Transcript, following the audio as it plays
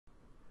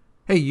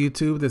Hey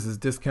YouTube, this is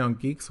Discount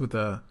Geeks with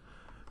a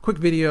quick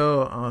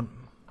video on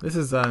this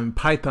is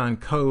Python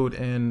code,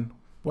 and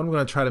what I'm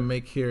going to try to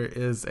make here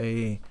is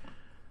a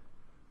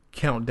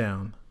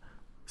countdown.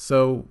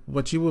 So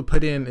what you will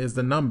put in is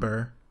the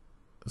number,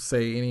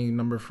 say any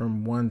number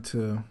from 1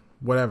 to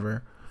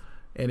whatever,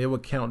 and it will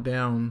count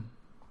down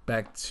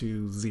back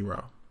to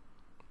 0.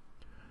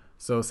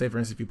 So say for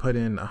instance if you put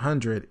in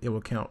 100, it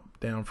will count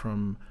down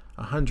from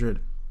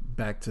 100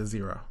 back to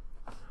 0.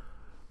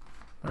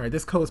 Alright,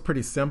 this code is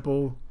pretty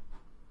simple.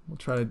 We'll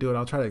try to do it.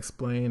 I'll try to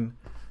explain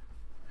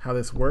how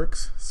this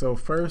works. So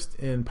first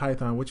in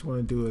Python, what you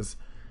want to do is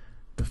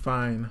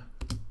define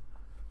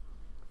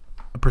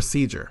a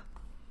procedure.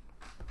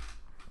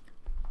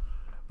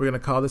 We're going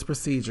to call this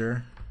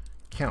procedure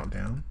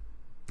CountDown.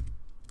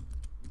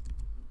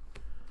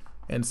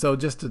 And so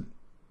just to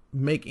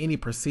make any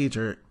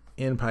procedure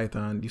in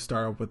Python, you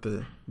start off with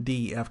the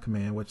def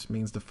command, which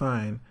means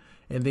define,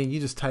 and then you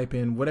just type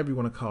in whatever you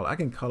want to call it. I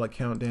can call it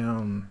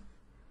countdown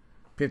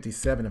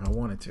 57 if I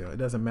wanted to. It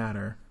doesn't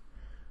matter.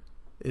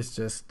 It's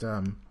just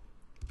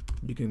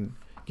you can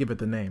give it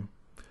the name.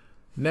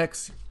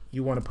 Next,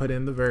 you want to put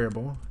in the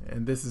variable,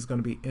 and this is going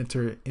to be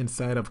entered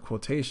inside of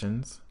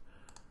quotations,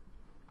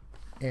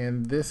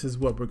 and this is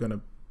what we're going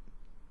to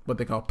what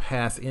they call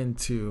pass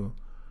into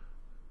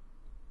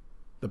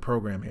the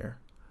program here.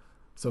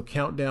 So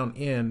countdown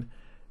in,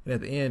 and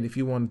at the end, if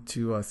you want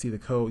to see the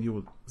code, you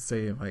will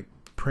say like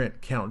print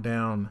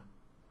countdown,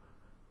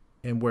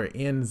 and where it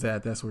ends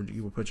at, that's where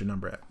you will put your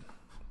number at.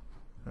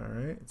 All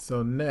right,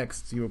 so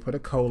next you will put a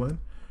colon,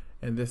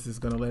 and this is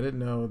going to let it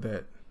know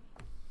that,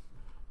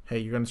 hey,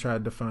 you're going to try to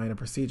define a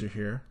procedure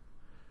here.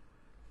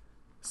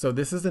 So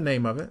this is the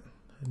name of it.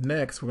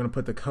 Next, we're going to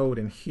put the code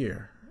in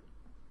here.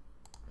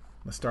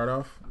 Let's start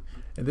off,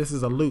 and this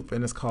is a loop,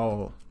 and it's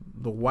called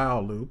the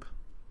while loop.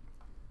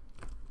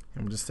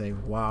 And we'll just say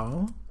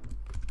while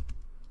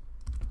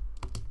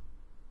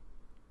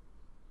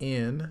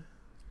in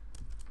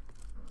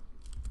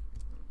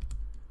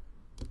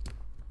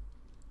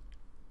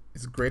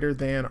is greater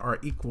than or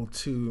equal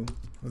to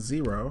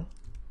 0,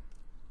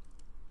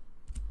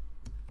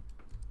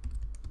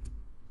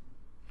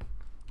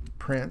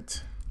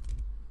 print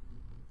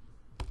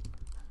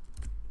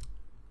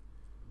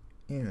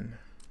in.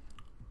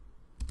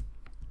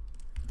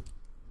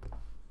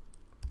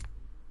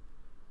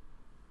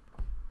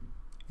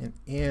 And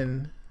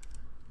in,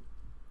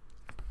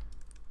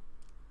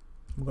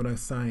 I'm going to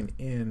assign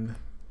in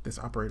this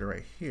operator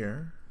right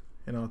here,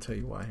 and I'll tell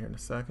you why here in a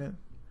second.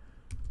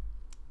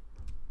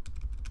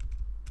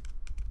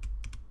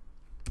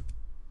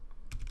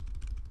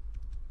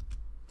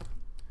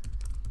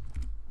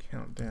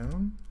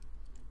 Countdown.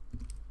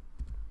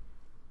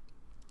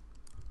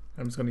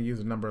 I'm just going to use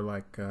a number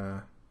like,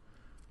 I'm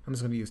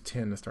just going to use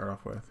 10 to start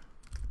off with.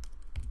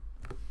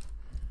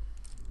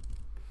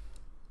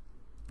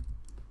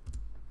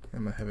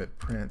 I'm going to have it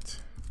print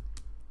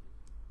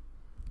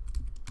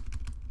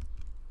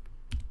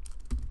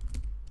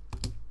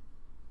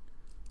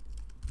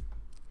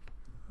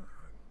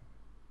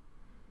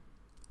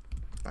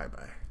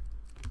bye-bye.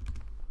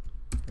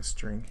 A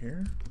string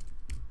here.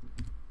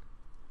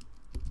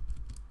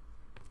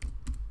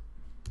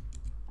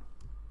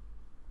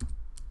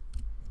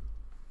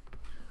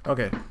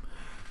 Okay,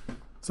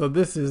 so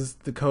this is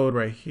the code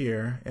right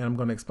here, and I'm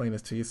going to explain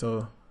this to you.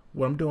 So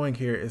what I'm doing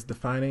here is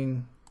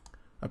defining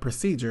a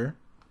procedure.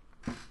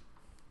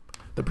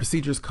 The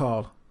procedure is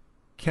called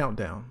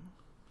countdown,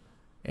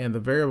 and the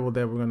variable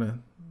that we're going to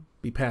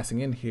be passing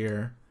in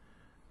here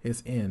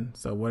is n.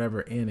 So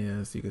whatever n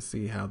is, you can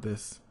see how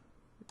this,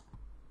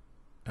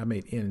 I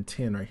made n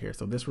 10 right here.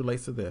 So this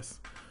relates to this.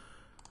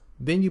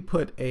 Then you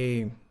put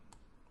a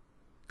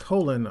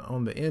colon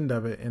on the end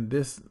of it, and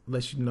this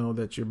lets you know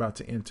that you're about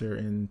to enter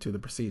into the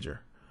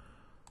procedure.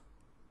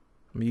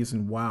 I'm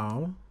using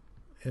while,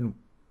 and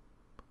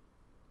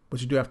what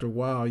you do after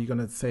while, you're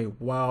going to say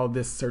while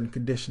this certain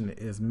condition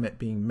is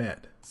being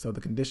met. So the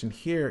condition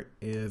here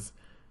is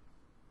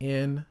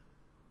n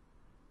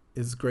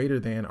is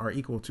greater than or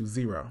equal to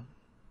 0.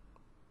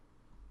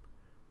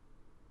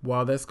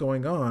 While that's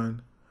going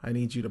on, I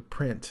need you to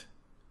print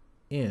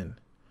n.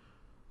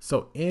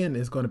 So n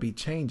is going to be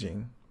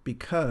changing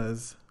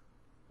because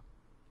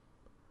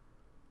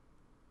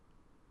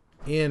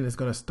n is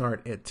going to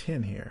start at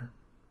 10 here.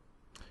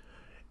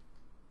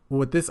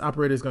 What this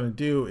operator is going to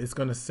do is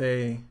going to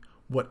say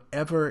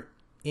whatever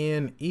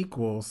n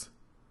equals,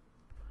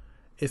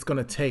 it's going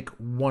to take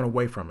 1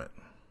 away from it.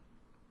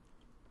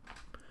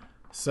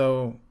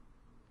 So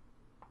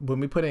when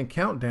we put in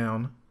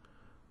countdown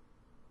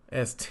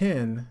as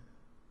 10,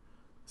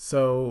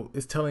 so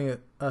it's telling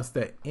us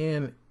that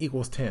n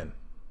equals 10.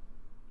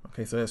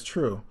 Okay, so that's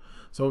true.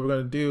 So what we're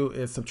going to do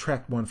is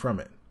subtract 1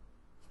 from it,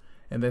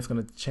 and that's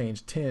going to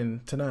change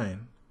 10 to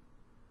 9.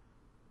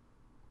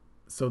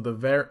 So the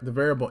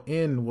variable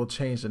n will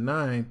change to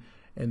 9,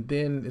 and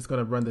then it's going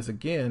to run this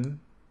again.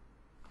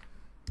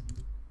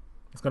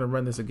 It's going to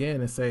run this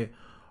again and say,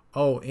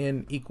 oh,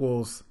 n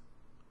equals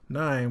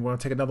 9. We're going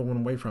to take another 1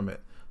 away from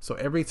it. So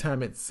every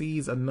time it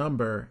sees a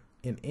number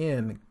an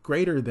n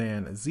greater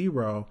than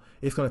 0,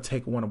 it's going to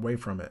take 1 away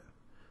from it.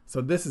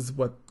 So this is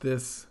what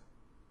this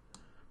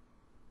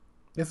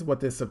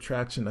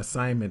subtraction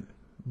assignment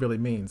really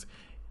means.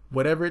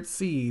 Whatever it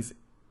sees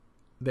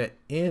that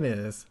n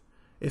is,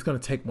 it's going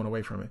to take 1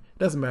 away from it. It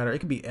doesn't matter. It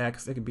could be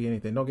x. It could be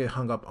anything. Don't get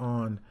hung up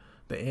on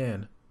the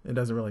n. It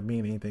doesn't really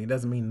mean anything. It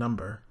doesn't mean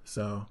number.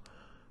 So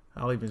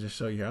I'll even just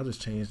show you here. I'll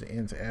just change the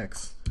n to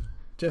x,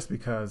 just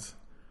because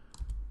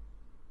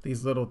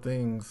these little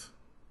things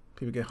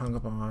people get hung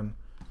up on,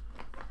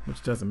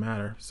 which doesn't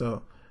matter.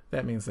 So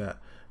that means that.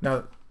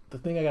 Now, the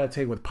thing I got to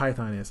tell you with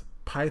Python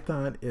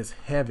is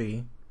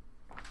heavy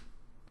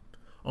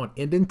on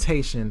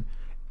indentation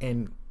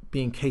and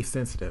being case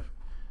sensitive.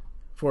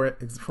 For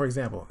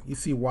example, you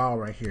see while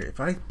right here.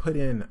 If I put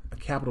in a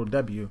capital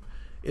W,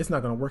 it's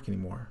not going to work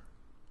anymore.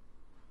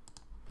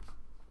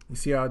 You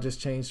see how I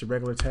just changed the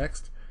regular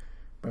text?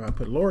 But if I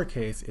put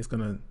lowercase, it's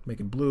going to make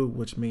it blue,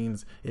 which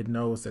means it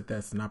knows that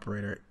that's an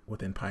operator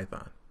within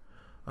Python.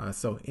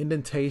 So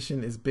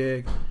indentation is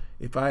big.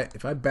 If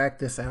I back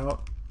this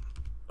out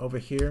over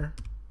here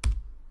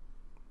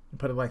and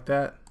put it like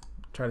that,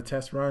 try to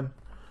test run,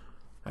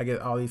 I get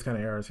all these kind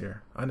of errors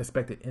here.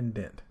 Unexpected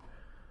indent.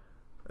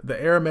 The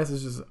error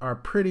messages are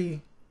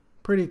pretty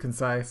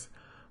concise,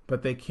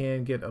 but they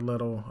can get a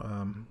little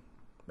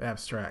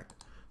abstract.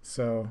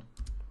 So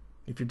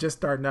if you're just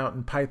starting out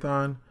in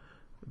Python,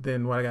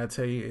 then what I gotta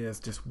tell you is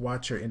just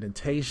watch your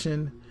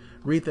indentation.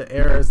 Read the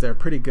errors, they're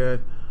pretty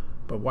good,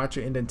 but watch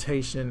your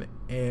indentation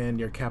and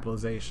your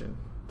capitalization.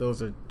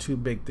 Those are 2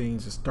 big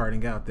things just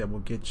starting out that will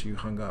get you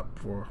hung up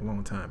for a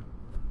long time.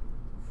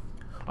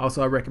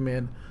 Also, I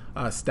recommend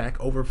Stack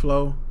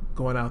Overflow,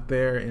 going out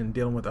there and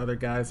dealing with other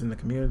guys in the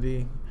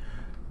community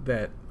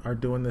that are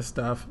doing this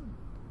stuff.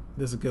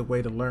 This is a good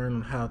way to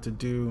learn how to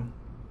do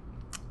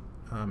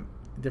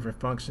different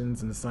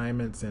functions and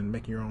assignments and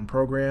make your own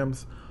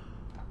programs.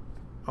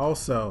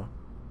 Also,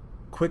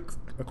 a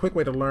quick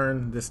way to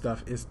learn this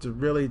stuff is to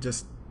really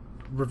just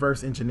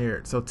reverse engineer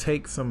it. So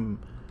take some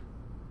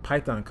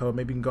Python code,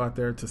 maybe you can go out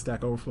there to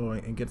Stack Overflow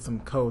and get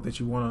some code that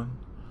you want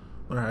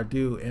to learn how to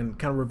do and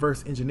kind of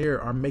reverse engineer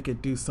or make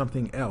it do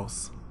something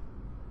else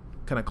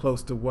kind of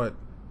close to what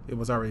it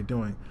was already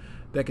doing.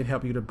 That can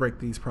help you to break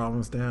these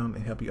problems down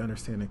and help you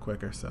understand it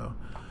quicker. So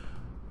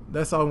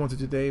that's all I want to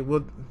do today.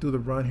 We'll do the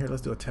run here.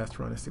 Let's do a test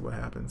run and see what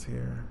happens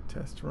here.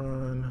 Test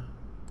run.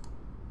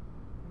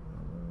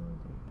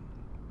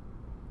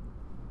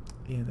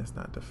 Yeah, that's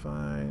not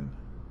defined.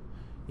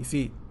 You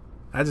see,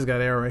 I just got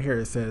an error right here.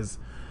 It says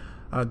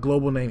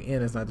global name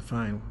n is not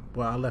defined.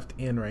 Well, I left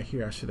n right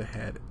here. I should have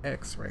had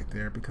x right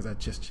there because I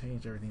just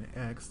changed everything to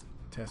x.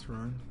 Test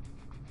run.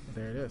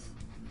 There it is.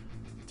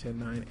 10,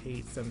 9,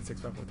 8, 7,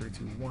 6, 5, 4, 3,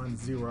 2, 1,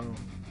 0.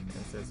 And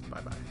it says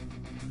bye-bye.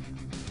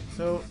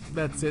 So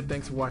that's it.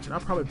 Thanks for watching.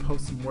 I'll probably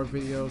post some more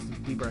videos the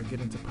deeper I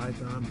get into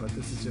Python, but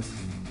this is just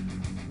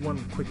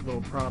one quick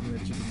little problem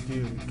that you can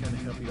do to kind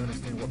of help you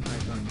understand what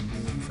Python can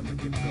do and some of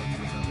the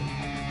capabilities of it.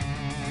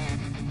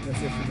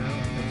 That's it for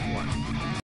now. Thanks for watching.